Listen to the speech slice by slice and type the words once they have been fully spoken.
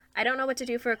I don't know what to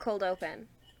do for a cold open.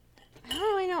 I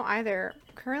don't really know either.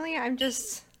 Currently, I'm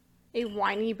just a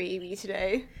whiny baby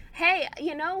today. Hey,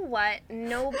 you know what?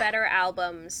 No better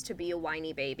albums to be a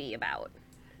whiny baby about.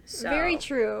 So, Very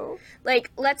true.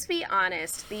 like, let's be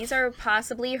honest. These are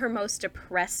possibly her most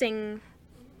depressing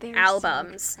They're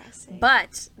albums, so depressing.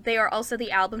 but they are also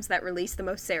the albums that release the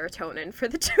most serotonin for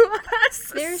the two of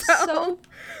us. They're so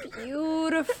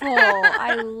beautiful.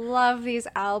 I love these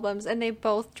albums, and they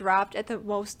both dropped at the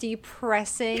most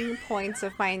depressing points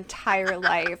of my entire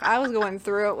life. I was going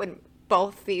through it when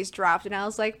both these dropped, and I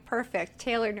was like, perfect.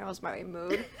 Taylor knows my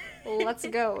mood. Let's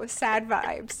go. Sad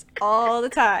vibes all the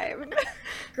time.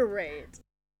 Great.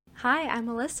 Hi, I'm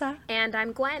Melissa, And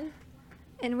I'm Gwen.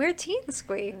 and we're Teen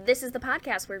Squee. This is the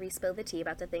podcast where we spill the tea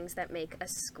about the things that make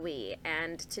us squee.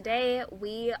 And today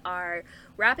we are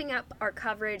wrapping up our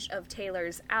coverage of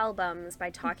Taylor's albums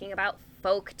by talking about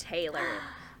Folk Taylor.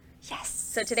 Yes.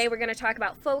 So today we're going to talk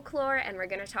about Folklore, and we're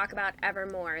going to talk about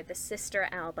Evermore, the sister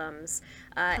albums.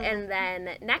 And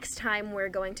then next time we're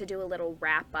going to do a little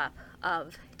wrap-up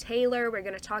of Taylor. We're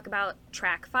going to talk about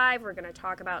track 5. We're going to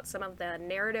talk about some of the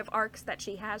narrative arcs that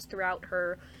she has throughout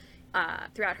her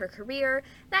career,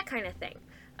 that kind of thing.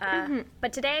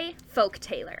 But today, Folk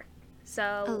Taylor. So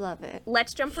I love it.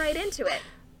 let's jump right into it.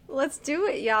 Let's do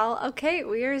it, y'all. Okay,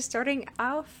 we are starting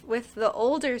off with the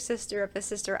older sister of the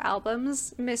sister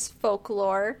albums, Miss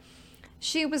Folklore.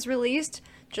 She was released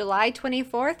July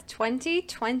 24th,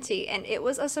 2020, and it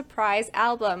was a surprise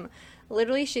album.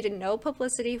 Literally, she did no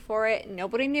publicity for it.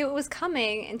 Nobody knew it was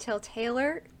coming until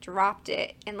Taylor dropped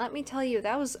it. And let me tell you,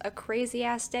 that was a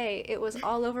crazy-ass day. It was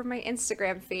all over my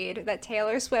Instagram feed that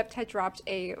Taylor Swift had dropped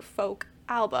a folk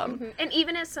album. And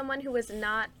even as someone who was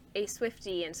not a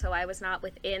Swiftie, and so I was not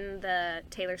within the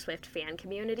Taylor Swift fan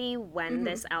community when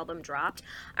this album dropped,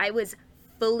 I was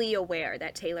fully aware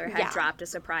that Taylor had dropped a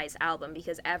surprise album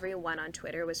because everyone on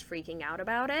Twitter was freaking out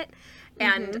about it.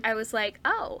 And I was like,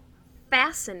 oh,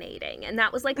 fascinating. And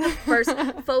that was like the first,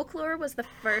 Folklore was the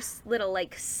first little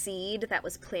like seed that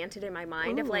was planted in my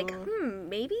mind of like,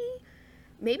 maybe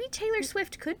Taylor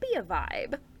Swift could be a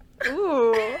vibe.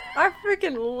 Ooh, I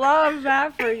freaking love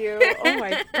that for you. Oh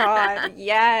my god,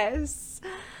 yes.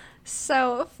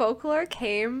 So, Folklore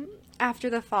came after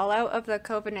the fallout of the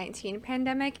COVID-19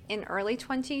 pandemic in early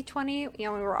 2020. We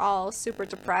were all super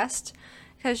depressed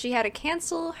because she had to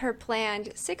cancel her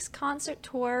planned 6-concert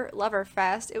tour,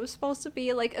 Loverfest. It was supposed to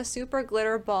be like a super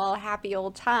glitter ball, happy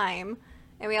old time,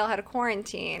 and we all had a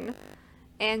quarantine.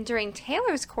 And during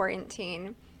Taylor's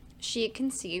quarantine, she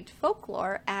conceived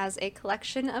Folklore as a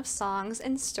collection of songs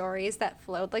and stories that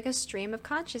flowed like a stream of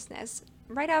consciousness,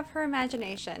 right out of her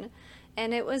imagination.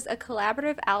 And it was a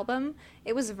collaborative album.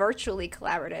 It was virtually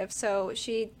collaborative. So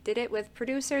she did it with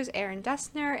producers Aaron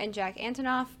Dessner and Jack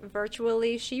Antonoff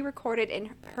virtually. She recorded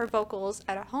in her vocals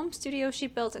at a home studio she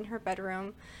built in her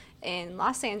bedroom in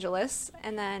Los Angeles.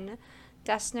 And then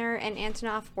Dessner and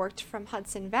Antonoff worked from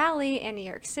Hudson Valley and New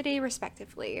York City,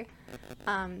 respectively.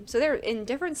 So they're in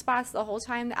different spots the whole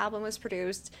time the album was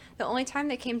produced. The only time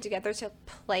they came together to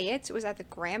play it was at the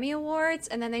Grammy Awards,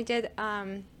 and then they did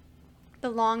the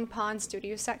Long Pond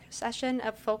studio session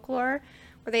of Folklore,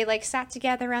 where they like sat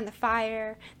together around the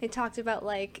fire. They talked about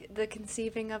like the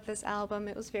conceiving of this album.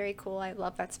 It was very cool. I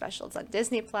love that special. It's on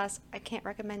Disney Plus. I can't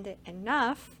recommend it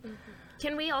enough.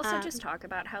 Can we also just talk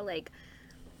about how like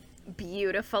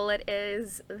beautiful it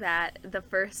is that the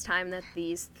first time that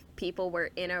these people were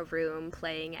in a room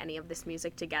playing any of this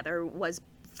music together was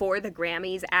for the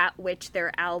Grammys, at which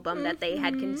their album that they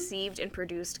had conceived and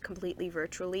produced completely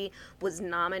virtually was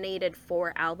nominated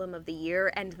for Album of the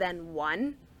Year and then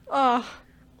won. Oh,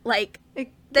 Like,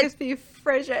 it gives me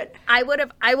frigid. I would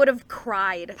have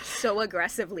cried so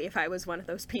aggressively if I was one of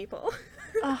those people.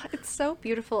 Oh, it's so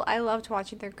beautiful. I loved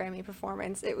watching their Grammy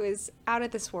performance. It was out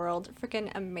of this world, freaking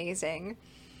amazing.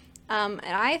 And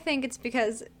I think it's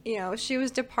because, she was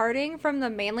departing from the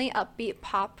mainly upbeat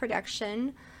pop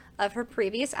production of her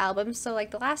previous albums. So,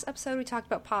 like, the last episode we talked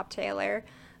about Pop Taylor.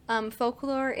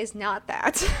 Folklore is not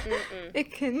that.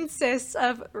 It consists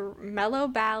of mellow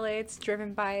ballads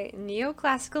driven by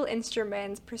neoclassical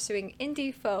instruments pursuing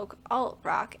indie folk, alt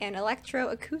rock, and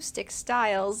electroacoustic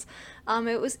styles.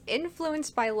 It was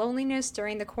influenced by loneliness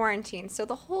during the quarantine, so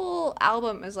the whole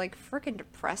album is like freaking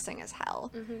depressing as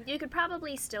hell. You could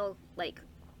probably still like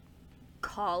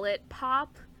call it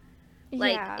pop.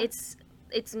 Like Yeah.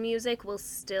 its music will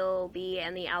still be,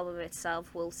 and the album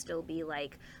itself will still be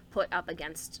like put up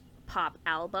against pop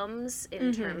albums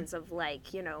in terms of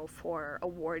like, you know, for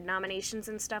award nominations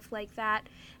and stuff like that.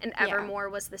 And Evermore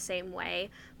was the same way,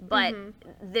 but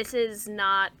this is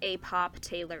not a pop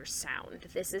Taylor sound.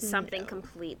 This is something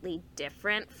completely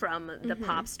different from the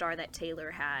pop star that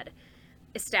Taylor had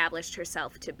established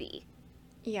herself to be.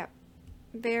 Yep.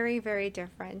 Very, very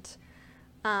different.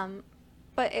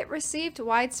 But it received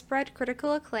widespread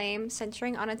critical acclaim,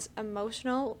 centering on its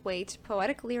emotional weight,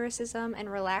 poetic lyricism,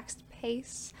 and relaxed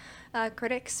pace.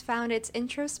 Critics found its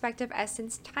introspective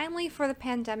essence timely for the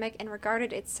pandemic and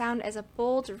regarded its sound as a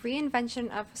bold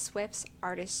reinvention of Swift's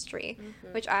artistry,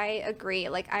 which I agree.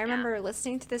 Like, I remember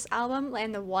listening to this album,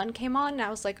 and the One came on, and I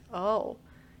was like, oh,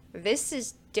 this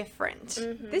is different.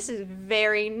 This is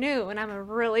very new, and I'm a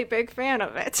really big fan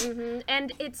of it.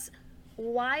 And it's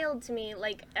wild to me,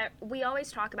 like, we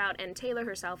always talk about, and Taylor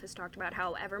herself has talked about,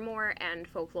 how Evermore and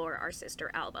Folklore are sister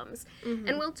albums.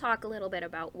 And we'll talk a little bit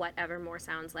about what Evermore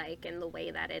sounds like and the way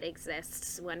that it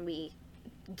exists when we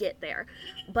get there.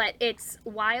 But it's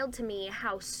wild to me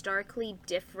how starkly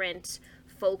different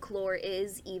Folklore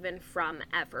is even from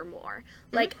Evermore.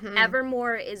 Like,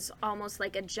 Evermore is almost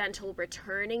like a gentle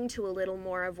returning to a little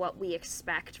more of what we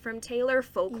expect from Taylor.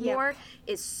 Folklore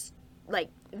is like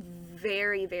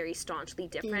very, very staunchly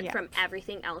different from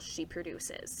everything else she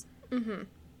produces.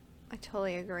 I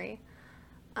totally agree.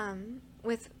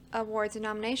 With awards and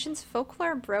nominations,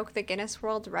 Folklore broke the Guinness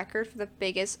World Record for the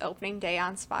biggest opening day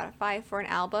on Spotify for an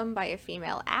album by a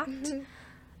female act.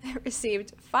 It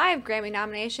received 5 Grammy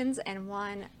nominations and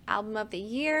won Album of the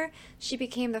Year. She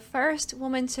became the first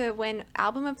woman to win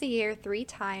Album of the Year 3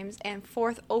 times and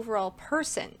 4th overall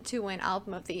person to win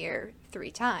Album of the Year 3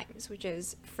 times, which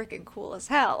is freaking cool as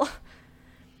hell.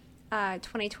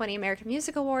 2020 American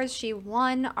Music Awards, she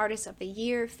won Artist of the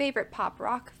Year, Favorite Pop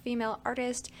Rock Female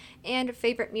Artist, and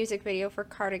Favorite Music Video for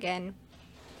Cardigan.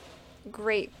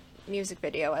 Great music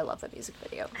video. I love that music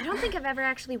video. I don't think I've ever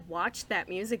actually watched that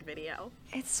music video.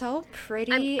 It's so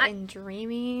pretty and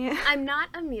dreamy. I'm not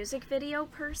a music video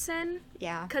person.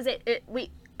 Yeah. Because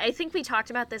I think we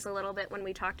talked about this a little bit when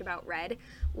we talked about Red.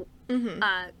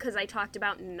 Because I talked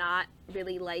about not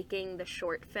really liking the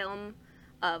short film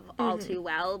of All Too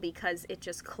Well because it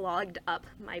just clogged up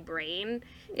my brain.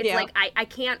 It's like I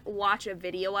can't watch a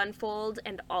video unfold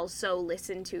and also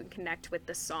listen to and connect with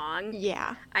the song.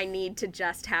 Yeah. I need to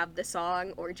just have the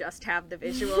song or just have the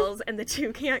visuals, and the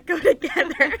two can't go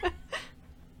together.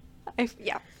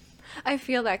 I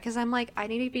feel that because I'm like, I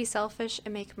need to be selfish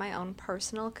and make my own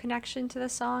personal connection to the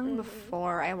song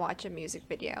before I watch a music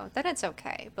video. Then it's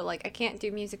okay, but like I can't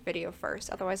do music video first.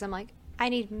 Otherwise I'm like, I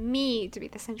need me to be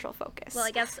the central focus. Well, I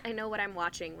guess I know what I'm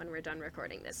watching when we're done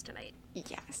recording this tonight.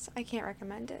 Yes, I can't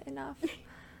recommend it enough.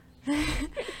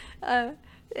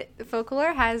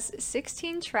 Folklore has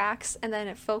 16 tracks, and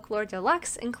then Folklore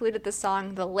Deluxe included the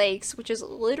song The Lakes, which is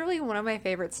literally one of my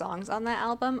favorite songs on that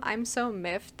album. I'm so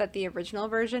miffed that the original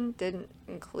version didn't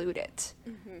include it.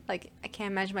 Like, I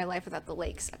can't imagine my life without The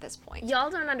Lakes at this point. Y'all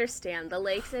don't understand. The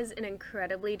Lakes is an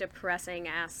incredibly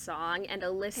depressing-ass song, and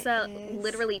Alyssa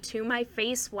literally to my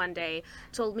face one day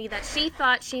told me that she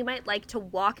thought she might like to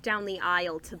walk down the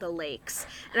aisle to The Lakes.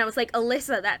 And I was like,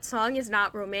 Alyssa, that song is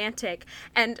not romantic.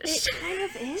 And it kind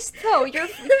of is, though.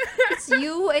 It's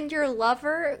you and your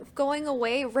lover going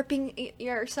away, ripping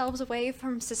yourselves away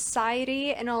from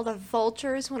society, and all the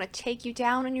vultures want to take you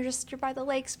down, and you're by the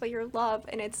lakes by your love,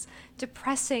 and it's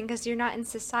depressing because you're not in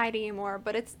society anymore,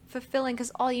 but it's fulfilling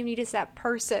because all you need is that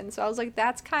person. So I was like,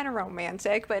 that's kind of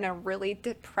romantic, but in a really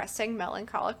depressing,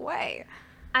 melancholic way.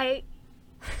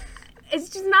 It's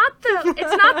just not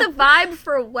the vibe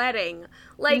for a wedding.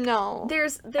 Like, no.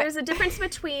 There's a difference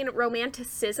between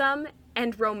romanticism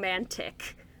and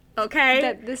romantic.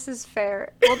 Okay? This is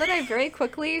fair. Well, then I very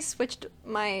quickly switched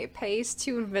my pace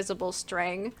to Invisible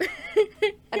String.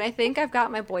 And I think I've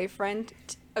got my boyfriend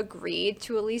agreed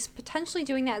to at least potentially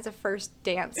doing that as a first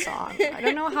dance song. I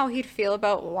don't know how he'd feel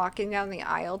about walking down the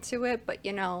aisle to it, but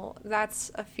you know,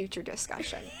 that's a future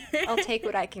discussion. I'll take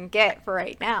what I can get for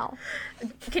right now.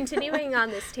 Continuing on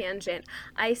this tangent,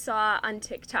 I saw on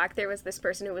TikTok there was this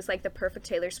person who was like the perfect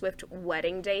Taylor Swift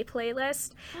wedding day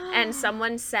playlist, and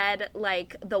someone said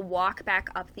like the walk back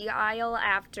up the aisle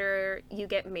after you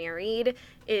get married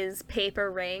is Paper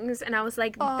Rings, and I was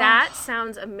like, that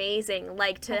sounds amazing.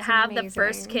 Like to have the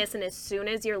first kiss, and as soon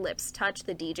as your lips touch,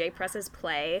 the DJ presses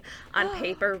play on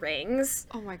Paper Rings.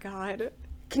 Oh my god.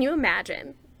 Can you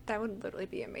imagine? That would literally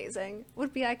be amazing.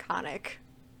 Would be iconic.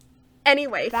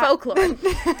 Anyway, Folklore.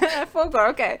 Folklore,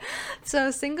 okay. So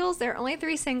singles, there are only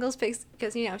 3 singles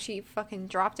because, you know, she fucking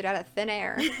dropped it out of thin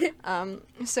air.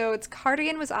 So it's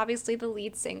Cardigan was obviously the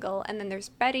lead single, and then there's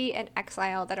Betty and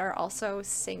Exile that are also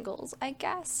singles, I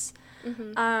guess.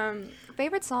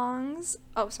 Favorite songs?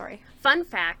 Oh, sorry. Fun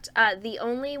fact, the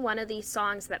only one of these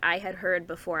songs that I had heard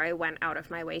before I went out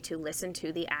of my way to listen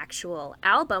to the actual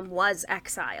album was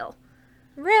Exile.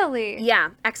 Really?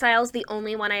 Yeah, Exile's the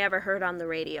only one I ever heard on the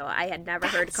radio. I had never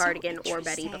heard Cardigan or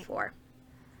Betty before.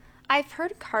 I've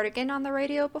heard Cardigan on the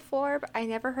radio before, but I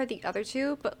never heard the other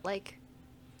 2, but, like,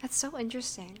 that's so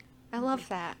interesting. I love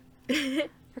that.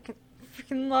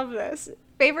 freaking love this.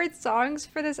 Favorite songs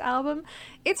for this album?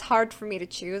 It's hard for me to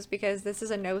choose because this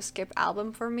is a no-skip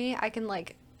album for me. I can,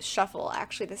 like, shuffle,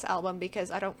 actually, this album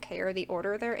because I don't care the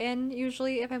order they're in,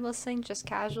 usually, if I'm listening just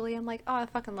casually. I'm like, oh, I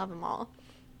fucking love them all.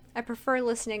 I prefer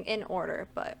listening in order,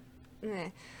 but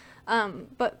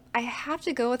but I have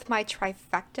to go with my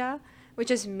trifecta, which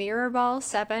is Mirrorball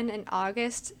 7 and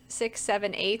August 6,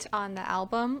 7, 8 on the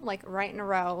album, like right in a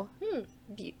row.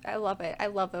 I love it. I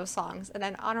love those songs. And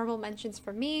then honorable mentions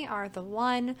for me are The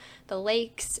One, The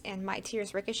Lakes, and My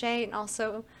Tears Ricochet, and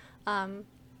also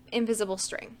Invisible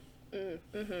String.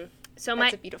 So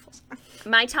that's a beautiful song.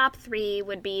 My top 3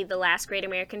 would be The Last Great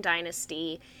American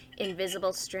Dynasty,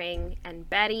 Invisible String, and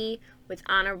Betty, with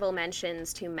honorable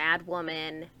mentions to Mad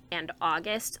Woman and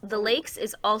August. The Lakes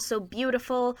is also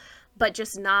beautiful, but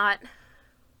just not...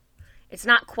 It's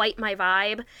not quite my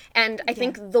vibe, and I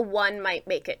think The One might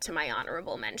make it to my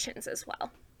honorable mentions as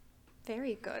well.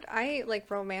 Very good. I, like,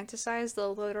 romanticized the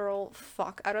literal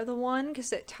fuck out of The One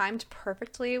because it timed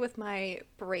perfectly with my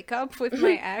breakup with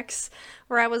my ex,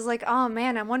 where I was like, oh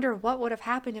man, I wonder what would have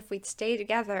happened if we'd stayed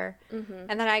together. And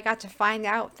then I got to find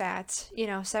out that, you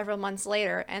know, several months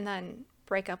later, and then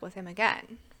break up with him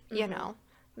again, you know,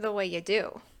 the way you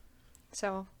do.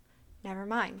 So, never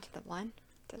mind, The One.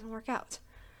 Doesn't work out.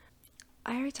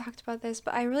 I already talked about this,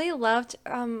 but I really loved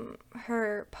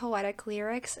her poetic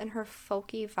lyrics and her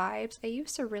folky vibes. I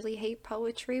used to really hate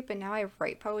poetry, but now I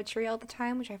write poetry all the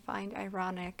time, which I find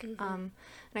ironic. And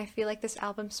I feel like this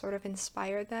album sort of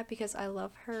inspired that because I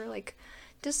love her, like,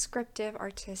 descriptive,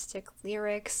 artistic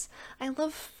lyrics. I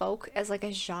love folk as, like,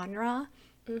 a genre.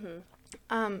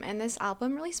 And this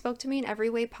album really spoke to me in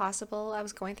every way possible. I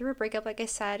was going through a breakup, like I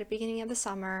said, at the beginning of the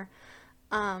summer.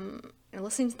 And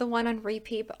listening to The One on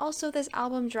repeat, but also this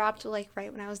album dropped like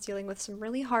right when I was dealing with some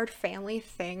really hard family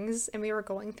things and we were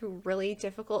going through really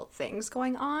difficult things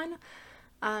going on.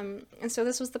 And so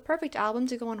this was the perfect album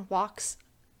to go on walks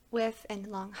with and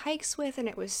long hikes with, and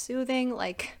it was soothing,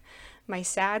 like my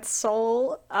sad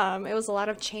soul. It was a lot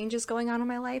of changes going on in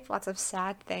my life, lots of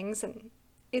sad things, and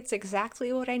it's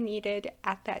exactly what I needed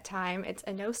at that time. It's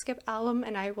a no-skip album,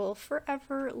 and I will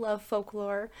forever love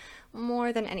Folklore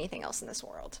more than anything else in this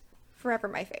world. Forever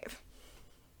my fave.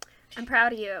 I'm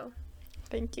proud of you.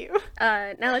 Thank you.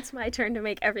 Now it's my turn to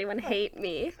make everyone hate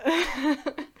me.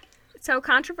 So,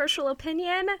 controversial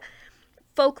opinion,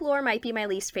 Folklore might be my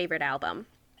least favorite album.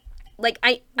 Like,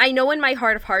 I know in my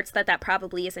heart of hearts that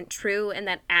probably isn't true, and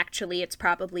that actually it's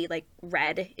probably, like,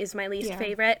 Red is my least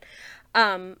favorite.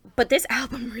 But this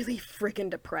album really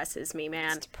freaking depresses me,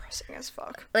 man. It's depressing as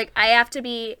fuck. Like, I have to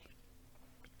be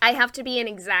in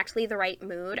exactly the right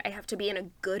mood. I have to be in a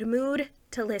good mood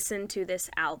to listen to this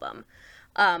album.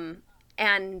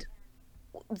 And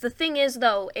the thing is,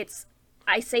 though,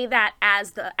 I say that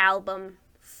as the album,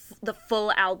 the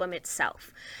full album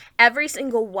itself. Every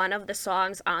single one of the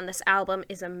songs on this album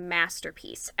is a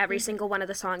masterpiece. Every single one of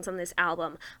the songs on this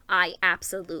album I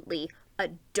absolutely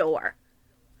adore.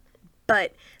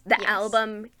 But the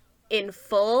album in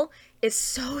full is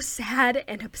so sad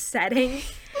and upsetting,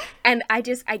 and I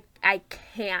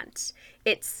can't.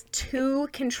 It's too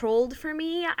controlled for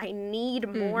me. I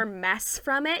need more mess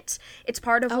from it. It's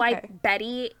part of why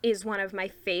Betty is one of my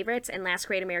favorites, and Last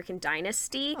Great American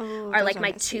Dynasty are like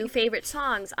my two favorite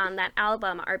songs on that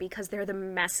album are because they're the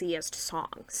messiest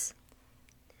songs.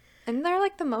 And they're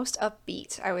like the most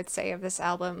upbeat, I would say, of this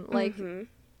album. Like,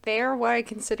 they're what I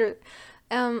consider...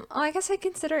 I guess I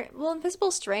consider,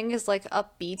 Invisible String is, like,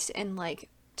 upbeat in, like,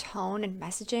 tone and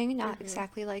messaging, not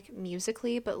exactly, like,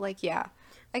 musically, but, like, yeah,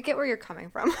 I get where you're coming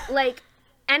from. Like,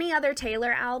 any other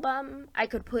Taylor album, I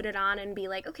could put it on and be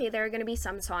like, okay, there are going to be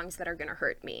some songs that are going to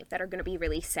hurt me, that are going to be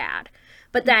really sad,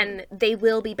 but then they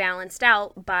will be balanced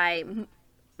out by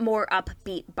more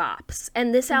upbeat bops,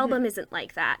 and this album isn't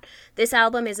like that. This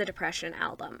album is a depression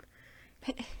album,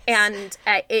 and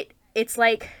it's,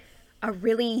 like... a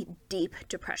really deep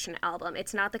depression album.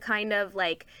 It's not the kind of,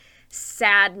 like,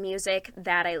 sad music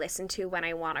that I listen to when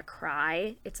I want to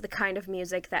cry. It's the kind of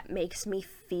music that makes me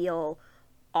feel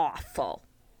awful.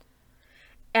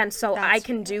 And so I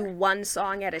can do one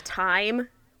song at a time,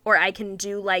 or I can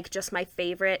do like just my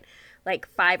favorite like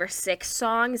 5 or 6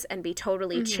 songs and be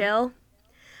totally chill,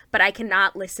 but I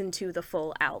cannot listen to the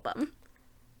full album.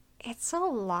 It's a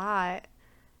lot.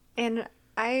 And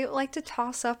I like to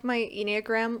toss up my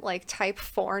Enneagram, like, type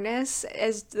 4-ness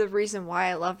as the reason why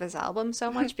I love this album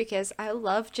so much, because I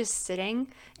love just sitting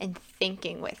and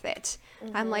thinking with it.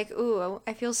 I'm like, ooh,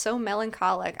 I feel so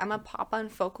melancholic. I'm gonna pop on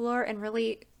Folklore and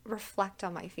really reflect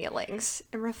on my feelings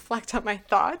and reflect on my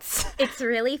thoughts. It's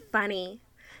really funny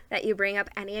that you bring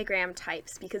up Enneagram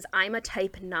types, because I'm a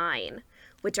type 9,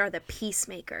 which are the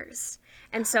peacemakers.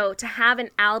 And so to have an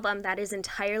album that is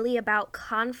entirely about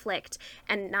conflict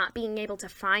and not being able to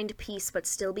find peace but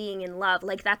still being in love,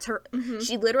 like that's her,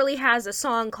 she literally has a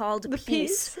song called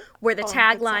Peace, where the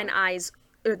tagline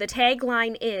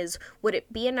is, would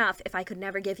it be enough if I could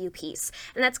never give you peace?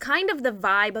 And that's kind of the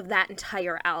vibe of that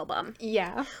entire album.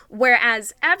 Yeah.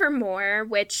 Whereas Evermore,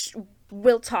 which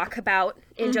we'll talk about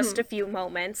in just a few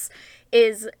moments,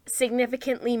 is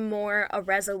significantly more a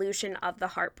resolution of the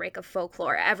heartbreak of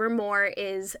Folklore. Evermore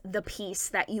is the peace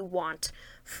that you want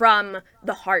from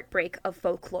the heartbreak of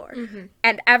Folklore.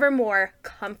 And Evermore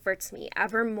comforts me.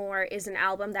 Evermore is an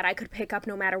album that I could pick up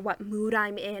no matter what mood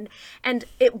I'm in, and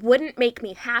it wouldn't make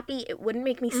me happy, it wouldn't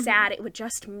make me sad, it would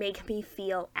just make me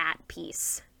feel at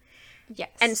peace.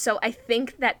 Yes. And so I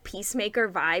think that peacemaker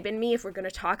vibe in me, if we're going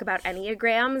to talk about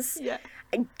Enneagrams,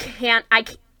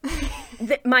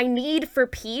 my need for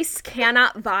peace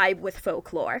cannot vibe with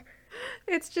Folklore.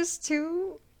 It's just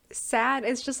too sad.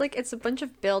 It's just like, it's a bunch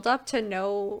of build up to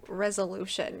no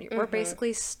resolution. We're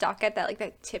basically stuck at that, like,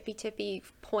 that tippy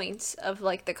point of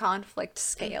like the conflict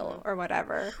scale or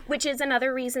whatever. Which is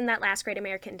another reason that Last Great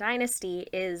American Dynasty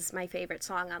is my favorite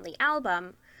song on the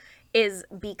album, is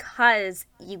because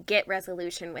you get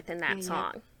resolution within that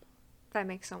song. That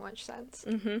makes so much sense.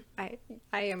 I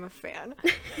am a fan.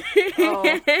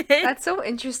 Oh, that's so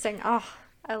interesting. Oh,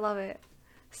 I love it.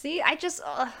 See,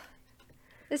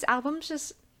 this album's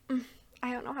just,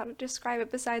 I don't know how to describe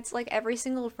it besides, like, every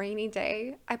single rainy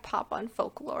day, I pop on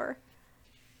Folklore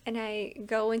and I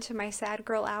go into my sad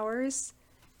girl hours.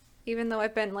 Even though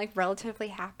I've been, like, relatively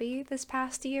happy this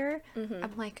past year,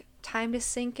 I'm like, time to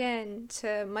sink in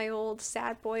to my old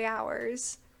sad boy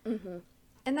hours.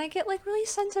 And I get, like, really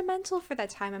sentimental for that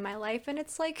time in my life, and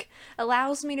it's, like,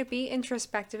 allows me to be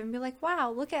introspective and be like,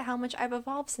 wow, look at how much I've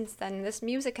evolved since then. And this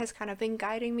music has kind of been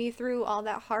guiding me through all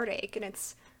that heartache, and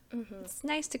it's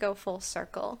nice to go full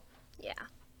circle. Yeah.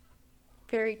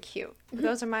 Very cute.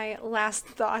 Those are my last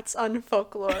thoughts on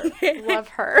Folklore. Love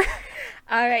her.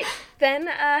 All right. Then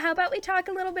how about we talk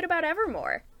a little bit about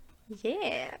Evermore?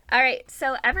 Yeah. All right.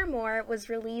 So Evermore was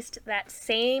released that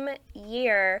same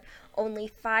year, only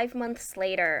 5 months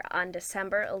later, on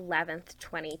December 11th,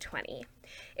 2020.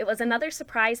 It was another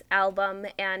surprise album,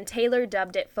 and Taylor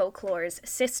dubbed it Folklore's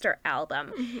sister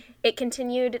album. It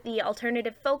continued the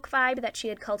alternative folk vibe that she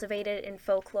had cultivated in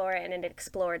Folklore, and it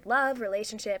explored love,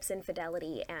 relationships,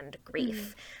 infidelity, and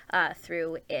grief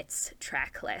through its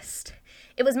track list.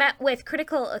 It was met with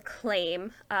critical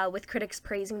acclaim, with critics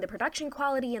praising the production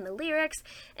quality and the lyrics,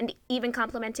 and even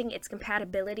complimenting its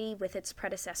compatibility with its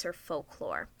predecessor,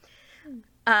 Folklore.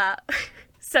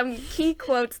 Some key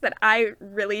quotes that I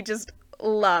really just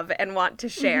love and want to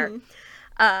share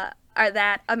are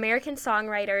that American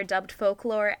songwriter dubbed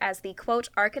Folklore as the, quote,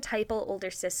 archetypal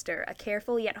older sister, a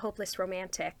careful yet hopeless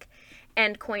romantic,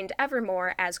 and coined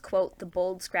Evermore as, quote, the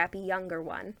bold, scrappy younger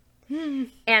one.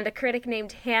 And a critic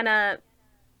named Hannah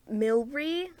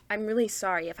Milry, I'm really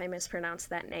sorry if I mispronounced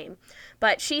that name,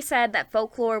 but she said that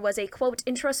Folklore was a, quote,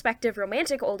 introspective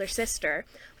romantic older sister,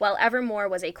 while Evermore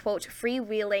was a, quote,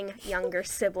 freewheeling younger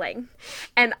sibling.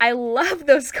 And I love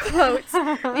those quotes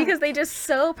because they just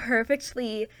so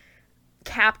perfectly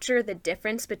capture the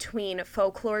difference between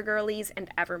Folklore girlies and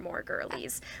Evermore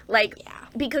girlies. Like,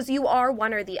 because you are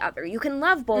one or the other. You can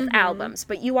love both albums,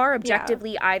 but you are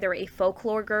objectively either a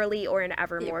Folklore girly or an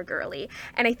Evermore girly.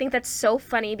 And I think that's so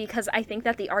funny because I think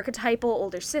that the archetypal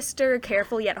older sister,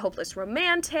 careful yet hopeless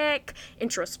romantic,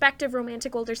 introspective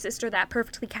romantic older sister, that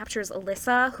perfectly captures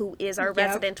Alyssa, who is our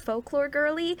resident Folklore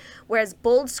girly, whereas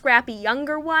bold, scrappy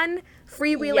younger one,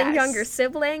 freewheeling younger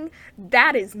sibling,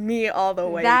 that is me all the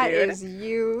way, That dude. is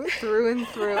you through and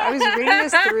through. I was reading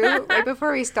this through right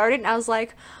before we started, and I was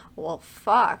like, Well,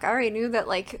 fuck. I already knew that,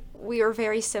 like, we were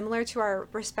very similar to our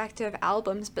respective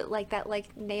albums, but, like, that,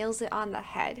 like, nails it on the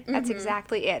head. That's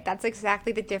exactly it. That's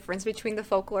exactly the difference between the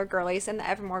Folklore girlies and the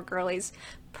Evermore girlies.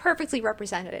 Perfectly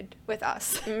represented with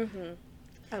us.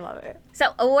 I love it.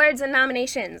 So, awards and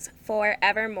nominations for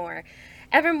Evermore.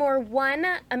 Evermore won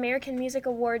American Music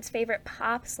Awards Favorite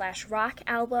Pop/Rock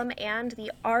Album and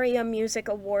the ARIA Music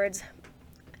Awards.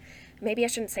 Maybe I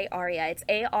shouldn't say ARIA. It's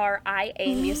ARIA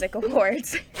Music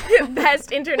Awards.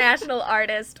 Best International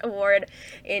Artist Award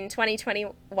in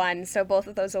 2021. So both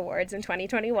of those awards in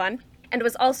 2021. And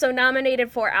was also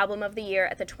nominated for Album of the Year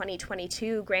at the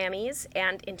 2022 Grammys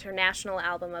and International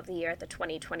Album of the Year at the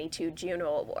 2022 Juno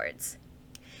Awards.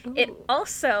 Ooh. It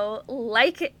also,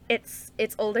 like its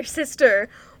older sister,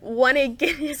 won a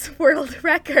Guinness World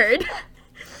Record.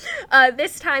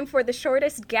 This time for the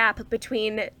shortest gap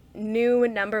between new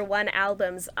 #1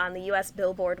 albums on the U.S.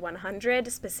 Billboard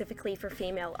 100, specifically for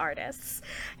female artists.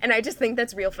 And I just think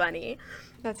that's real funny.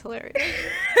 That's hilarious.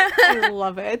 I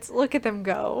love it. Look at them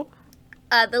go.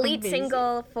 The lead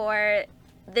single for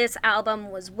this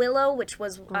album was Willow, which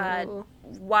was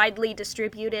widely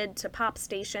distributed to pop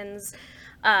stations.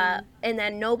 And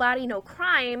then Nobody, No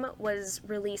Crime was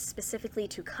released specifically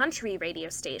to country radio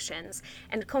stations,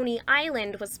 and Coney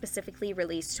Island was specifically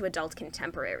released to adult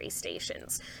contemporary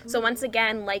stations. So once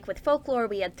again, like with Folklore,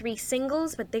 we had 3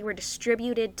 singles, but they were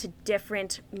distributed to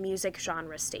different music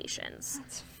genre stations.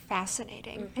 That's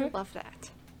fascinating. I love that.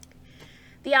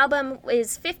 The album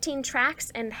is 15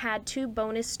 tracks and had 2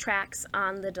 bonus tracks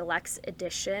on the deluxe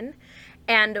edition.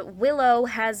 And Willow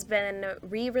has been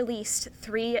re-released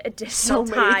 3 additional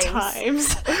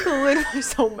times. Literally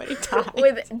so many times.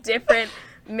 With different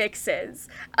mixes.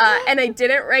 And I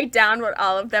didn't write down what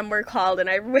all of them were called, and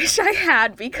I wish I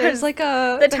had, because there's like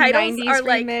the titles 90s are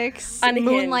like remix,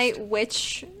 unhinged. Moonlight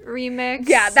Witch remix.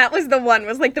 Yeah, that was the one,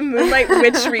 was like the Moonlight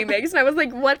Witch remix, and I was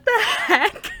like, what the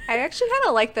heck? I actually kind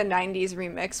of like the 90s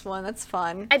remix one. That's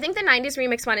fun. I think the 90s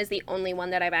remix one is the only one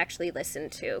that I've actually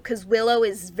listened to, because Willow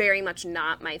is very much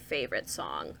not my favorite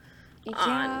song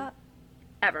on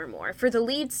Evermore. For the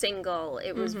lead single,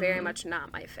 it was very much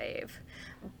not my fave.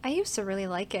 I used to really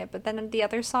like it, but then the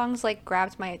other songs, like,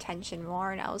 grabbed my attention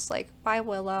more, and I was like, bye,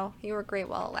 Willow. You were great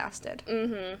while it lasted.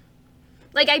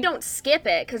 Like, I don't skip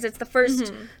it, because it's the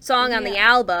first song on the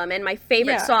album, and my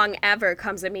favorite song ever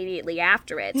comes immediately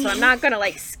after it, so I'm not gonna,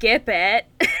 like, skip it.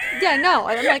 Yeah, no,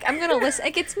 I'm like, I'm gonna listen.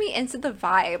 It gets me into the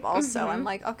vibe, also. I'm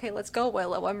like, okay, let's go,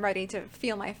 Willow. I'm ready to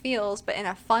feel my feels, but in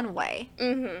a fun way.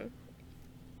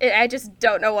 I just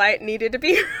don't know why it needed to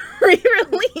be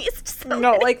re-released so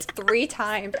like 3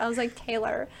 times. I was like,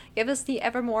 Taylor, give us the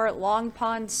Evermore Long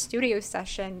Pond studio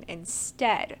session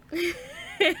instead.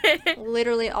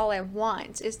 Literally all I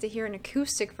want is to hear an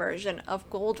acoustic version of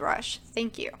Gold Rush.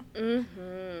 Thank you.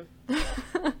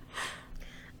 All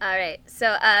right,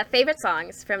 so favorite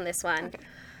songs from this one. Okay.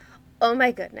 Oh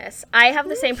my goodness. I have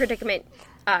the same predicament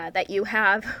that you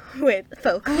have with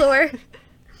Folklore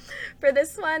for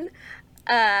this one.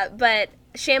 But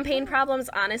Champagne Problems,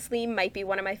 honestly, might be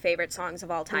one of my favorite songs of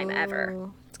all time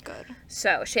ever. It's good.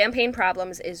 So, Champagne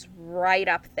Problems is right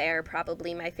up there,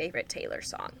 probably my favorite Taylor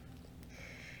song.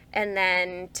 And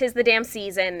then 'Tis the Damn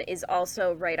Season is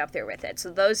also right up there with it.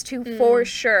 So those 2 for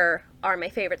sure are my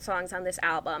favorite songs on this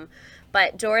album.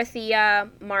 But Dorothea,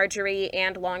 Marjorie,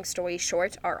 and Long Story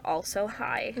Short are also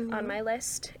high on my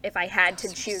list. If I had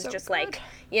to choose just good. Like,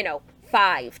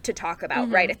 5 to talk about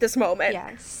right at this moment.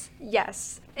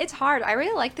 Yes. It's hard. I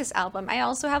really like this album. I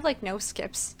also have, like, no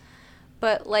skips.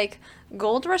 But, like,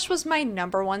 Gold Rush was my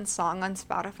 #1 song on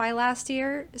Spotify last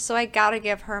year, so I gotta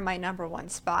give her my #1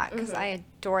 spot, because I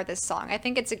adore this song. I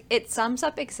think it sums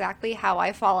up exactly how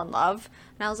I fall in love,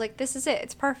 and I was like, this is it.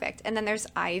 It's perfect. And then there's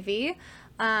Ivy,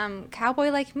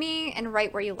 Cowboy Like Me, and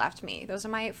Right Where You Left Me. Those are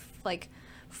my,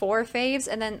 4 faves,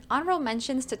 and then honorable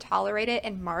mentions to Tolerate It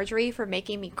and Marjorie for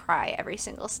making me cry every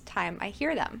single time I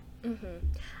hear them.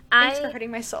 Thanks for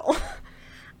hurting my soul.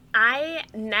 I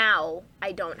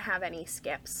don't have any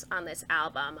skips on this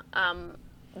album.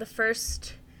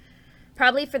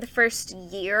 Probably for the first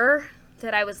year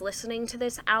that I was listening to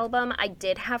this album, I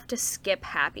did have to skip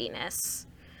Happiness.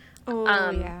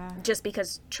 Just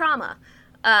because trauma.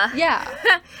 And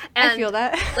I feel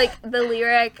that. Like, the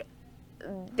lyric,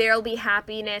 there'll be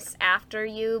happiness after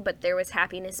you, but there was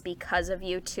happiness because of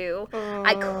you too.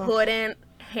 I couldn't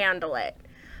handle it.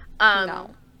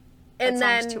 No. And that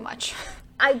then sounds too much.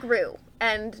 I grew.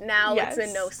 and now Yes. it's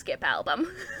a no skip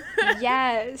album.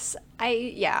 Yes.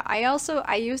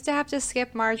 I used to have to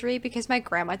skip Marjorie because my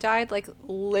grandma died like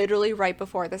literally right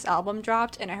before this album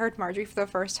dropped, and I heard Marjorie for the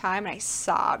first time and I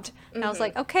sobbed. And I was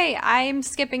like, okay, I'm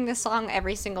skipping this song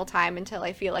every single time until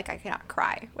I feel like I cannot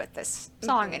cry with this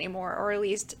song anymore, or at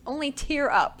least only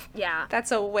tear up. Yeah.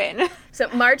 That's a win. So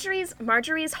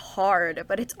Marjorie's hard,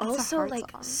 but it's also hard like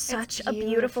song. such It's a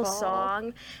beautiful beautiful.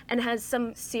 song and has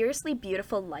some seriously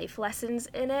beautiful life lessons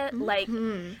in it. Like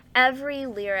every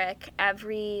lyric,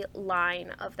 every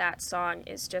line of that song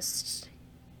is just,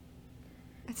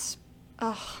 It's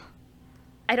oh,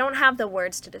 I don't have the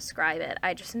words to describe it.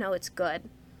 I just know it's good.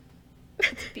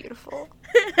 it's beautiful.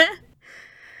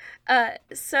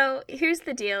 So here's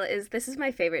the deal, is this is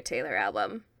my favorite Taylor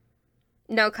album.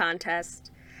 No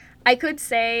contest. I could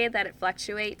say that it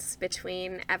fluctuates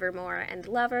between Evermore and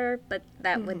Lover, but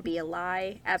that would be a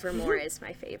lie. Evermore is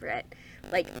my favorite.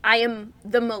 Like, I am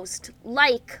the most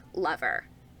like Lover,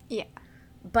 Yeah.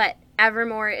 but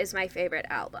Evermore is my favorite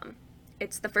album.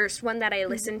 It's the first one that I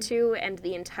listened to, and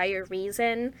the entire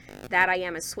reason that I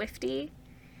am a Swiftie.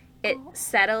 It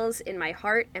settles in my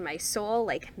heart and my soul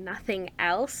like nothing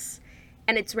else.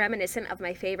 And it's reminiscent of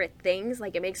my favorite things.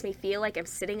 Like, it makes me feel like I'm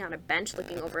sitting on a bench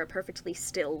looking over a perfectly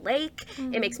still lake.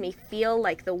 It makes me feel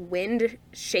like the wind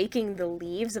shaking the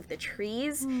leaves of the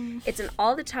trees. It's an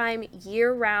all-the-time,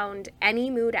 year-round,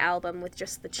 any mood album with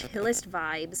just the chillest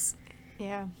vibes.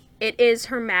 Yeah. It is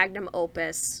her magnum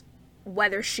opus,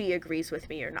 whether she agrees with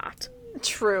me or not.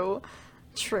 True.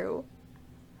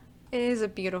 It is a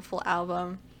beautiful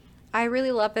album. I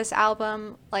really love this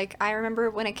album. Like, I remember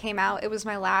when it came out, it was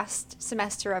my last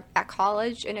semester at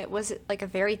college, and it was like a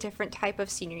very different type of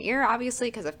senior year, obviously,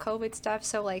 because of COVID stuff.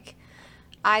 So, like,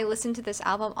 I listened to this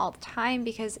album all the time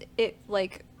because it,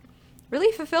 like,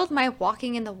 really fulfilled my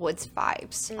walking in the woods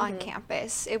vibes on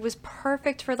campus. It was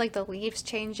perfect for, like, the leaves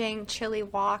changing, chilly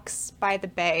walks by the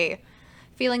bay,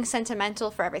 feeling sentimental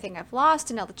for everything I've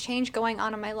lost and all the change going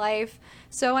on in my life.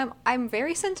 So I'm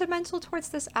very sentimental towards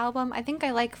this album. I think I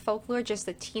like Folklore just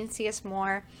the teensiest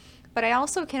more, but I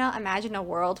also cannot imagine a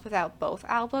world without both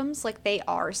albums. Like, they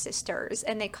are sisters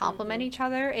and they complement each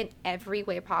other in every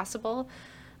way possible.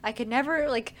 I could never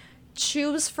like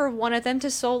choose for one of them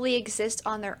to solely exist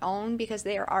on their own because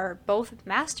they are both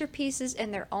masterpieces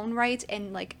in their own right,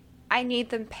 and like I need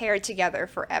them paired together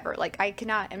forever. Like, I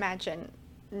cannot imagine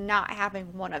not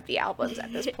having one of the albums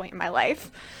at this point in my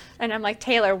life. And I'm like,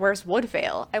 Taylor, where's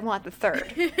Woodvale? I want the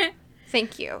third.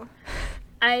 Thank you.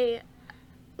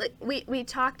 We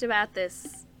talked about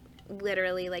this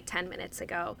literally like 10 minutes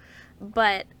ago,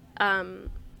 but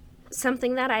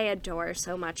something that I adore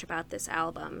so much about this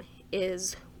album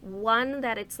is, one,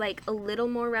 that it's like a little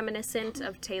more reminiscent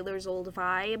of Taylor's old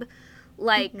vibe.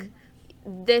 Like,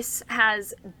 this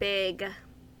has big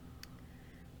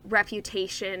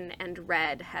Reputation and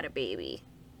Red had a baby,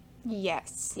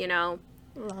 Yes. you know?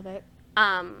 Love it.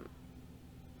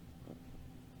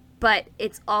 But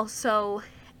it's also,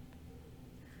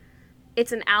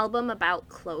 it's an album about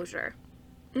closure.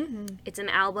 It's an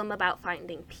album about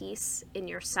finding peace in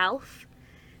yourself.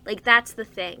 Like, that's the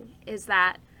thing, is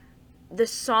that the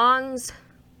songs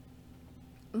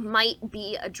might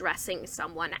be addressing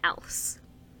someone else.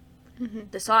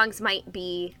 The songs might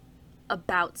be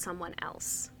about someone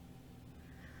else.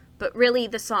 But really,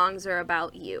 the songs are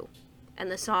about you. And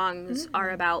the songs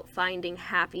are about finding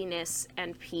happiness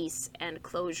and peace and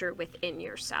closure within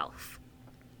yourself.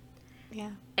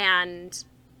 Yeah. And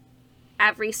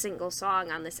every single song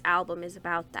on this album is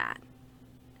about that.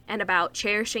 And about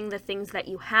cherishing the things that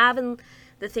you have and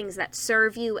the things that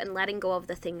serve you, and letting go of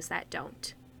the things that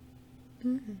don't.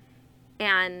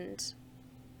 And,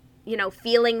 you know,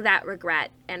 feeling that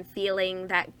regret and feeling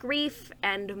that grief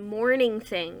and mourning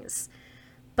things,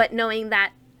 but knowing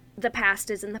that the past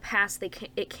is in the past,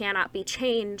 it cannot be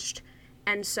changed.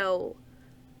 And so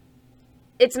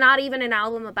it's not even an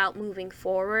album about moving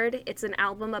forward. It's an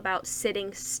album about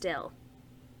sitting still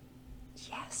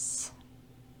Yes.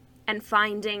 and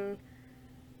finding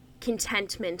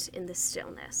contentment in the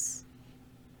stillness.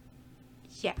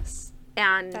 Yes.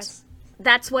 And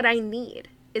that's what I need,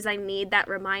 is I need that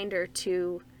reminder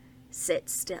to sit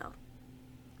still.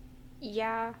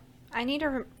 Yeah. I need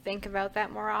to think about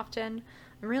that more often.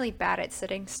 I'm really bad at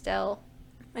sitting still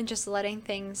and just letting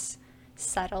things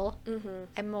settle.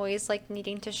 I'm always like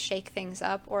needing to shake things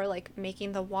up, or like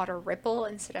making the water ripple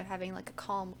instead of having like a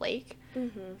calm lake.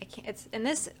 I can't. And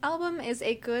this album is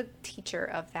a good teacher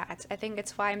of that. I think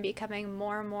it's why I'm becoming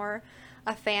more and more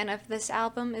a fan of this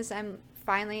album, is I'm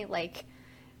finally like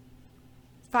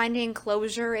finding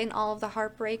closure in all of the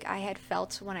heartbreak I had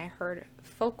felt when I heard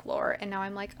Folklore, and now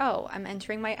I'm like, oh, I'm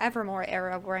entering my Evermore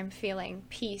era where I'm feeling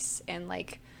peace and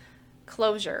like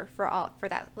closure for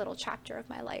that little chapter of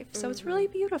my life. So it's really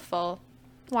beautiful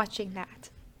watching that.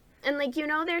 And like,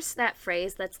 there's that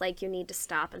phrase that's like, you need to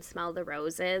stop and smell the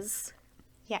roses.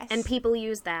 Yes. And people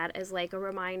use that as like a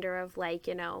reminder of like,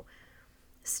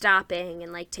 stopping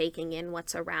and like taking in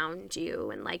what's around you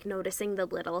and like noticing the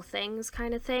little things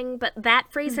kind of thing. But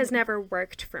that phrase has never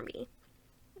worked for me.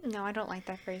 No, I don't like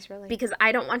that phrase really. Because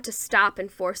I don't want to stop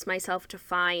and force myself to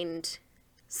find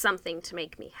something to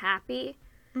make me happy.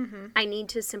 I need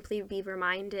to simply be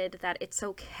reminded that it's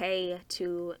okay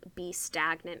to be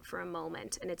stagnant for a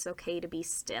moment and it's okay to be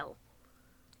still.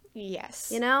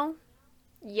 Yes.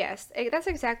 Yes, that's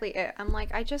exactly it. I'm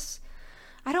like, I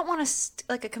don't want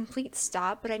like a complete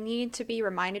stop, but I need to be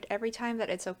reminded every time that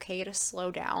it's okay to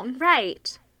slow down.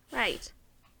 Right.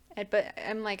 But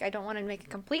I'm like, I don't want to make a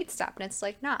complete stop, and it's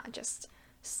like, nah, just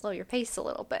slow your pace a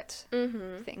little bit.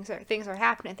 Mm-hmm. Things are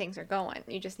happening, things are going.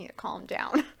 You just need to calm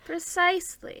down.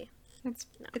 Precisely.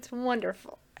 It's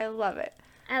wonderful. I love it.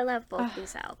 I love both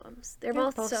these albums. They're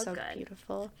both so good.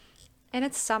 Beautiful. And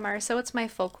it's summer, so it's my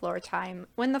Folklore time.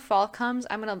 When the fall comes,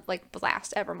 I'm gonna like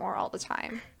blast Evermore all the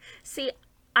time. See,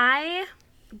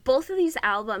 both of these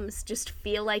albums just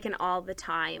feel like an all the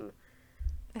time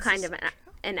kind of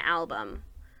an album.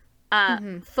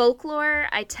 Folklore,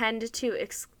 I tend to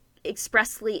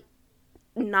expressly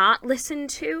not listen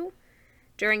to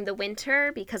during the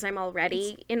winter because I'm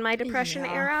already in my depression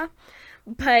era.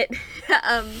 But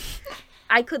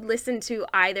I could listen to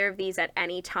either of these at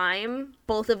any time.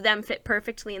 Both of them fit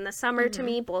perfectly in the summer to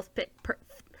me. Both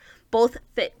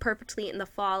fit perfectly in the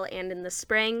fall and in the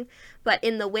spring. But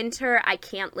in the winter, I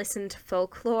can't listen to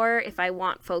Folklore. If I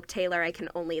want Folk Taylor, I can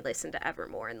only listen to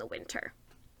Evermore in the winter.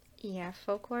 Yeah,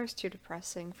 Folklore is too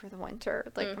depressing for the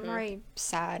winter. Like, I'm already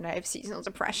sad and I have seasonal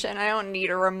depression. I don't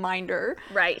need a reminder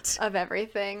of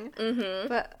everything.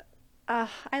 But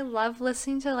I love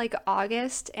listening to, like,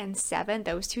 August and Seven.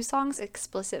 Those two songs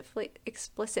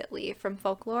explicitly from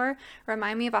Folklore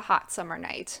remind me of a hot summer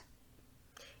night.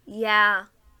 Yeah.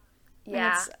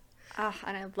 And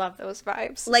I love those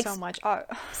vibes like, so much.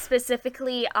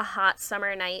 Specifically, a hot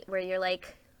summer night where you're,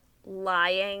 like,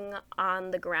 lying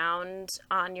on the ground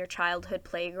on your childhood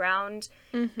playground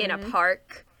in a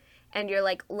park, and you're,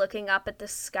 like, looking up at the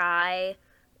sky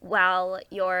while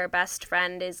your best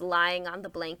friend is lying on the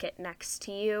blanket next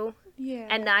to you. Yeah.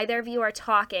 And neither of you are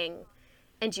talking,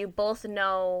 and you both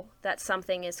know that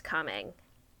something is coming.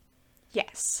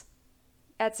 Yes.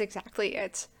 That's exactly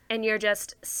it. And you're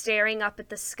just staring up at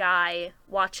the sky,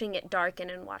 watching it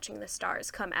darken and watching the stars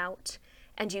come out.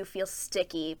 And you feel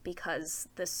sticky because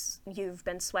you've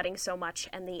been sweating so much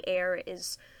and the air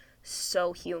is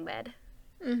so humid.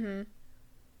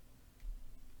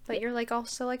 But you're, like,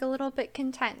 also, like, a little bit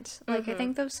content. Like, I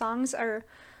think those songs are,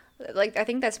 like, I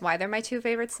think that's why they're my two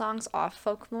favorite songs off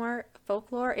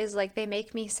Folklore is, like, they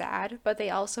make me sad, but they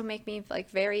also make me, like,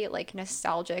 very, like,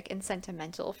 nostalgic and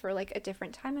sentimental for, like, a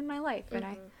different time in my life. And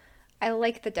I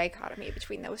like the dichotomy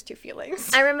between those two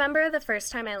feelings. I remember the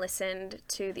first time I listened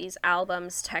to these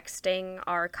albums texting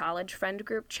our college friend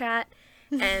group chat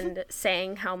and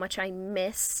saying how much I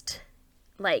missed,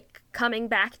 like, coming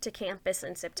back to campus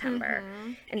in September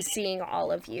and seeing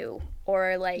all of you,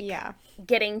 or, like,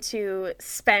 getting to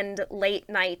spend late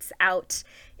nights out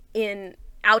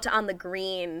on the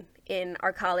green in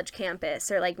our college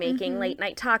campus, or, like, making late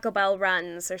night Taco Bell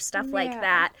runs or stuff like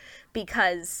that,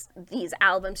 because these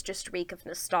albums just reek of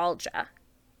nostalgia.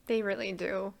 They really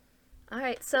do. All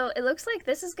right, so it looks like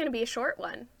this is going to be a short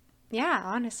one. Yeah,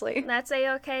 honestly. That's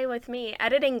a-okay with me.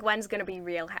 Editing Gwen's going to be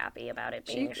real happy about it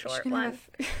being a short one.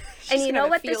 And you know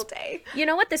what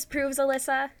this proves,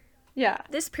 Alyssa? Yeah.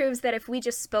 This proves that if we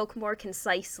just spoke more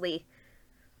concisely,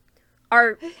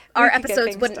 our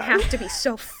episodes wouldn't have to be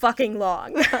so fucking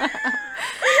long.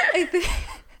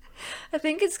 I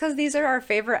think it's because these are our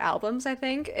favorite albums, I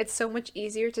think. It's so much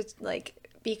easier to, like,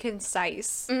 be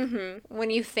concise when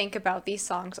you think about these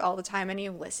songs all the time and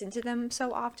you listen to them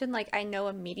so often. Like, I know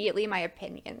immediately my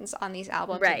opinions on these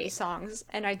albums and these songs,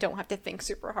 and I don't have to think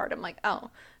super hard. I'm like, oh,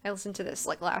 I listened to this,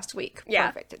 like, last week. Yeah.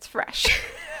 Perfect. It's fresh.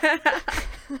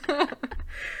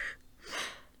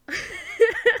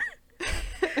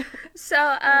 So,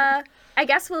 I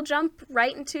guess we'll jump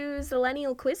right into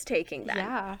Zillennial quiz taking then.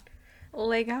 Yeah.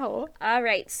 Lego. All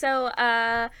right. So,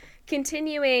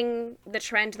 continuing the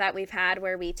trend that we've had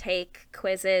where we take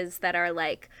quizzes that are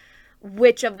like,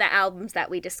 which of the albums that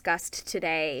we discussed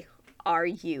today are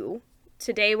you?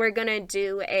 Today we're going to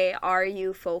do a Are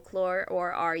You Folklore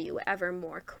or Are You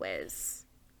Evermore quiz.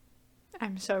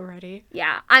 I'm so ready.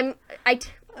 Yeah.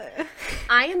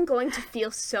 I am going to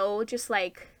feel so just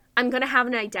like I'm going to have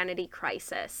an identity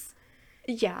crisis.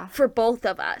 Yeah. For both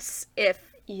of us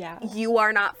if Yeah. you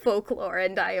are not Folklore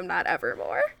and I am not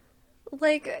Evermore.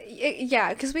 Like,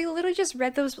 yeah, because we literally just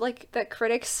read those, like, that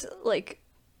critics, like,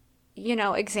 you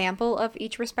know, example of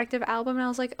each respective album, and I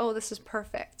was like, oh, this is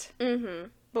perfect. Mm-hmm.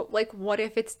 But, like, what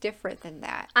if it's different than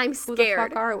that? I'm scared. Who the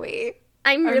fuck are we?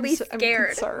 I'm really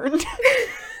scared. I'm concerned.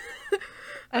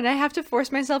 And I have to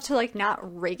force myself to, like, not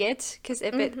rig it, because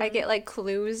if I get, like,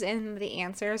 clues in the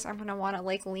answers, I'm gonna want to,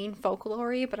 like, lean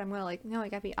folklore-y, but I'm gonna, like, no, I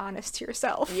gotta be honest to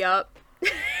yourself. Yup.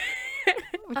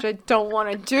 Which I don't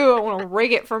want to do. I want to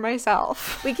rig it for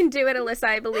myself. We can do it, Alyssa.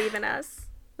 I believe in us.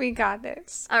 We got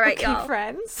this. All right, okay, y'all.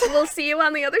 Friends. We'll see you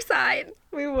on the other side.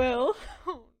 We will.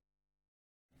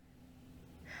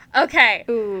 Okay.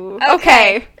 Ooh.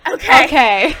 Okay.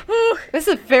 Okay. This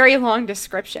is a very long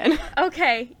description.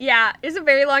 Okay. Yeah, it's a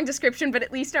very long description, but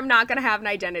at least I'm not going to have an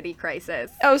identity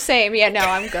crisis. Oh, same. Yeah, no,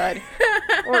 I'm good.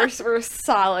 we're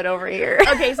solid over here.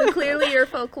 Okay, so clearly you're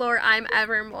Folklore, I'm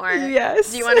Evermore.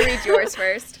 Yes. Do you want to read yours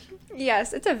first?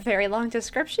 Yes, it's a very long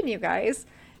description, you guys.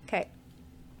 Okay.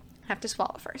 Have to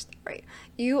swallow first. Right.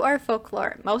 You are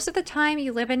Folklore. Most of the time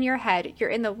you live in your head. You're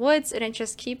in the woods and it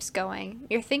just keeps going.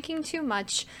 You're thinking too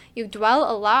much. You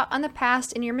dwell a lot on the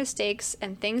past and your mistakes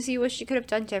and things you wish you could have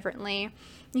done differently.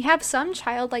 You have some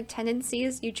childlike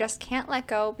tendencies you just can't let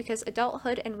go because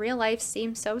adulthood and real life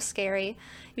seem so scary.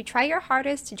 You try your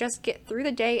hardest to just get through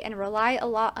the day and rely a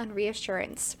lot on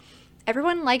reassurance.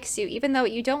 Everyone likes you even though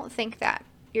you don't think that.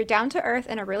 You're down to earth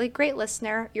and a really great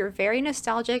listener. You're very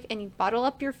nostalgic and you bottle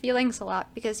up your feelings a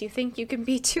lot because you think you can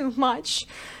be too much.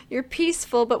 You're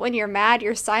peaceful, but when you're mad,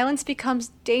 your silence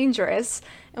becomes dangerous.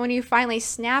 And when you finally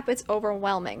snap, it's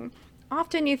overwhelming.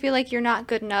 Often you feel like you're not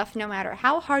good enough no matter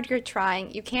how hard you're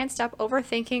trying. You can't stop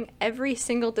overthinking every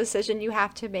single decision you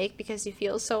have to make because you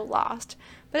feel so lost.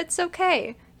 But it's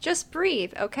okay. Just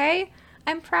breathe, okay?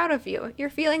 I'm proud of you.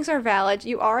 Your feelings are valid.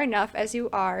 You are enough as you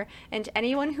are. And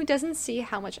anyone who doesn't see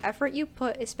how much effort you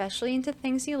put, especially into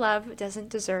things you love, doesn't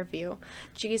deserve you.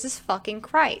 Jesus fucking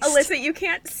Christ. Alyssa, you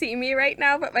can't see me right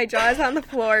now, but my jaw is on the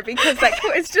floor because that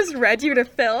quiz just read you to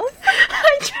filth.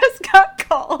 I just got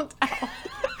called out.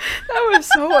 That was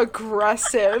so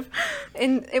aggressive.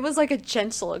 And it was like a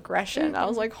gentle aggression. I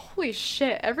was like, holy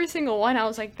shit. Every single one, I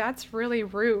was like, that's really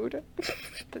rude.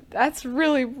 That's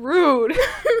really rude.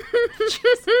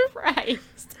 Jesus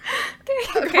Christ.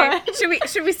 Okay,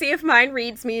 should we see if mine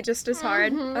reads me just as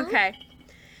hard? Okay.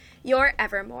 You're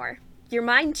Evermore. Your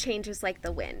mind changes like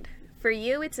the wind. For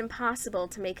you, it's impossible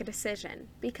to make a decision.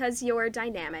 Because you're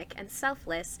dynamic and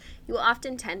selfless, you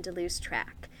often tend to lose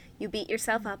track. You beat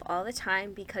yourself up all the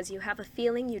time because you have a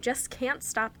feeling you just can't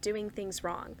stop doing things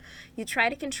wrong. You try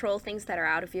to control things that are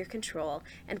out of your control,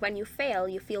 and when you fail,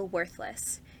 you feel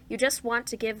worthless. You just want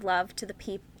to give love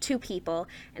to people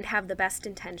and have the best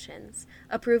intentions.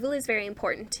 Approval is very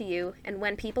important to you, and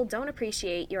when people don't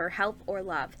appreciate your help or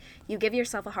love, you give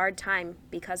yourself a hard time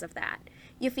because of that.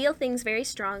 You feel things very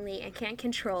strongly and can't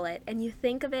control it, and you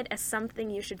think of it as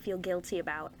something you should feel guilty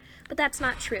about. But that's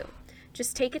not true.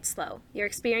 Just take it slow. Your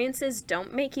experiences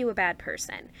don't make you a bad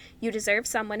person. You deserve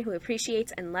someone who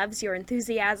appreciates and loves your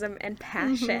enthusiasm and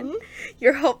passion.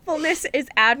 Your hopefulness is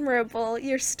admirable.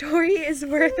 Your story is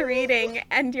worth reading,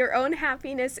 and your own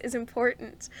happiness is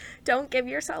important. Don't give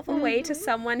yourself away to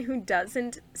someone who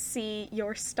doesn't see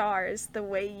your stars the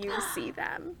way you see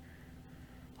them.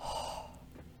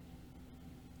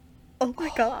 Oh my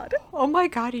god. Oh my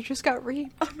god, you just got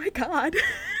read. Oh my god.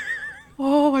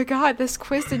 Oh my god, this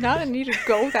quiz did not need to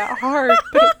go that hard,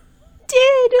 but it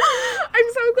did. I'm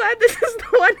so glad this is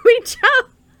the one we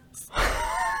chose.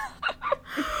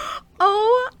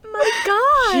 Oh my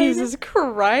god. Jesus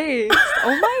Christ.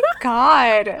 Oh my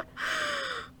god.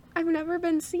 I've never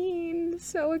been seen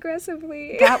so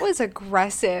aggressively. That was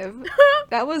aggressive.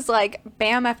 That was like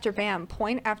bam after bam,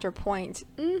 point after point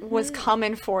was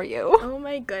coming for you. Oh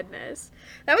my goodness.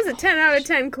 That was a 10 out of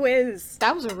 10 quiz.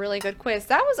 That was a really good quiz.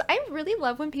 I really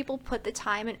love when people put the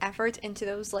time and effort into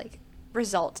those like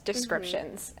result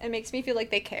descriptions. It makes me feel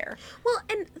like they care. Well,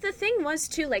 and the thing was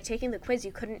too, like taking the quiz,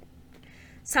 you couldn't,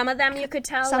 some of them you could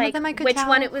tell Some like of them I could which tell.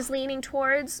 one it was leaning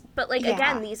towards, but like Yeah.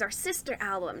 again, these are sister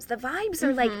albums. The vibes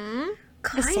are like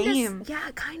same.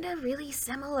 kind of really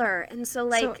similar. And so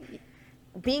like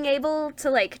being able to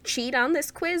like cheat on this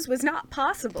quiz was not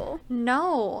possible.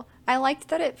 No, I liked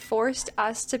that it forced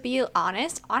us to be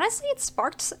honest. Honestly, it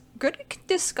sparked good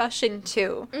discussion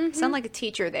too. Sound like a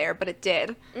teacher there, but it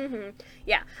did.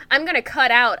 Yeah, I'm gonna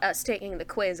cut out us taking the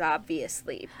quiz,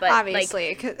 obviously, but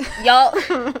Obviously, like,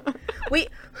 y'all,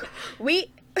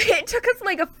 we It took us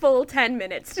like a full 10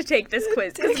 minutes to take this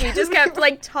quiz because we just kept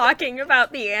like talking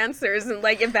about the answers and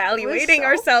like evaluating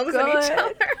ourselves and each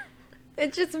other.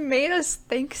 It just made us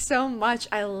think so much.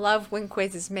 I love when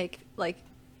quizzes make like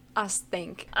us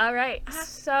think. All right.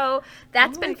 So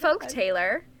that's been Folk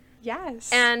Taylor. Yes.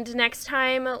 And next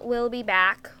time we'll be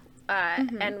back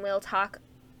and we'll talk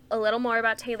a little more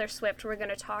about Taylor Swift. We're going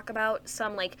to talk about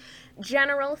some like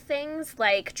general things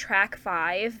like track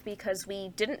 5 because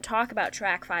we didn't talk about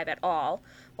track 5 at all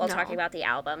while talking about the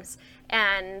albums,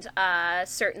 and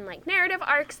certain like narrative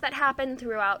arcs that happen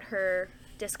throughout her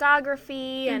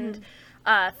discography and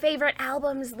favorite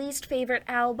albums, least favorite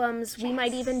albums. Yes. We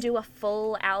might even do a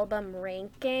full album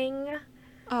ranking.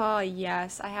 Oh,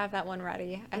 yes. I have that one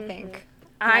ready, I think.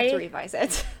 I have to revise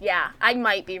it. Yeah, I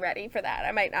might be ready for that.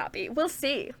 I might not be. We'll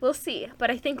see. We'll see. But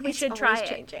I think we should try it.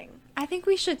 Changing. I think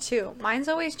we should too. Mine's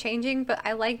always changing, but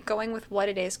I like going with what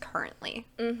it is currently.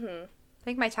 I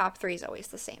think my top 3 is always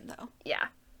the same, though. Yeah.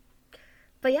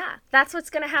 But yeah, that's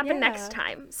what's going to happen next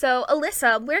time. So,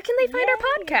 Alyssa, where can they find our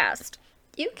podcast?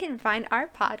 You can find our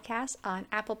podcast on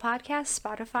Apple Podcasts,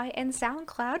 Spotify, and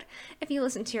SoundCloud. If you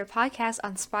listen to your podcast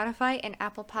on Spotify and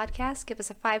Apple Podcasts, give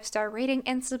us a 5-star rating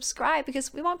and subscribe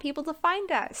because we want people to find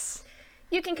us.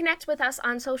 You can connect with us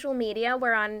on social media.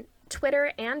 We're on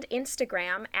Twitter and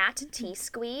Instagram at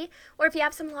tsquee. Or if you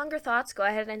have some longer thoughts, go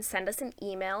ahead and send us an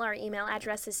email. Our email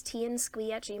address is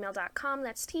tandsquee@gmail.com.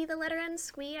 That's T, the letter N,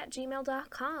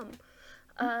 squee@gmail.com.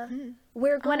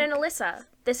 We're Gwen and Alyssa.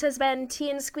 This has been Tea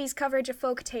and Squee's coverage of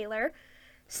Folk Taylor.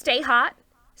 Stay hot.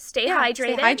 Stay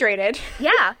hydrated. Stay hydrated.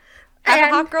 Yeah.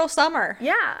 Have a hot girl summer.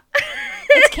 Yeah.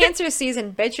 It's cancer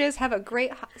season, bitches. Have a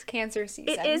great cancer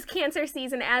season. It is cancer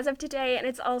season as of today, and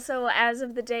it's also as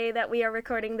of the day that we are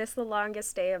recording this the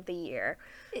longest day of the year.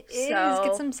 It is.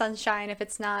 Get some sunshine if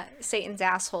it's not Satan's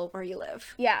asshole where you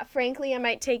live. Yeah, frankly, I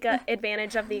might take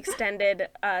advantage of the extended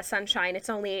sunshine. It's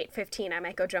only 8:15. I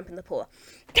might go jump in the pool.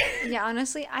 Yeah,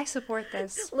 honestly, I support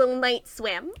this. Little night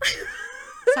swim.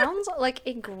 Sounds like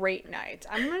a great night.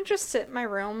 I'm gonna just sit in my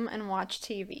room and watch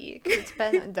TV because it's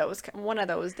been one of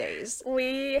those days.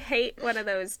 We hate one of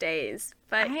those days,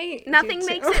 but nothing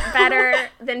makes it better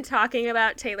than talking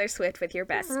about Taylor Swift with your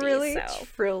bestie. Really,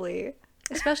 truly.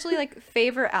 Especially like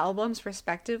favorite albums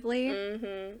respectively.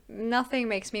 Nothing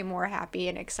makes me more happy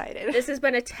and excited. This has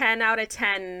been a 10 out of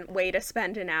 10 way to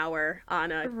spend an hour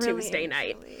on a Tuesday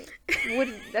night.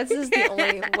 This is the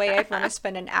only way I want to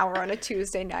spend an hour on a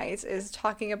Tuesday night is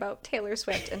talking about Taylor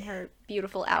Swift and her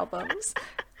beautiful albums.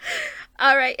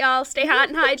 All right, y'all, stay hot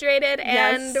and hydrated,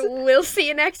 and we'll see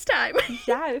you next time.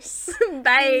 Yes.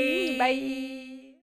 Bye. Bye.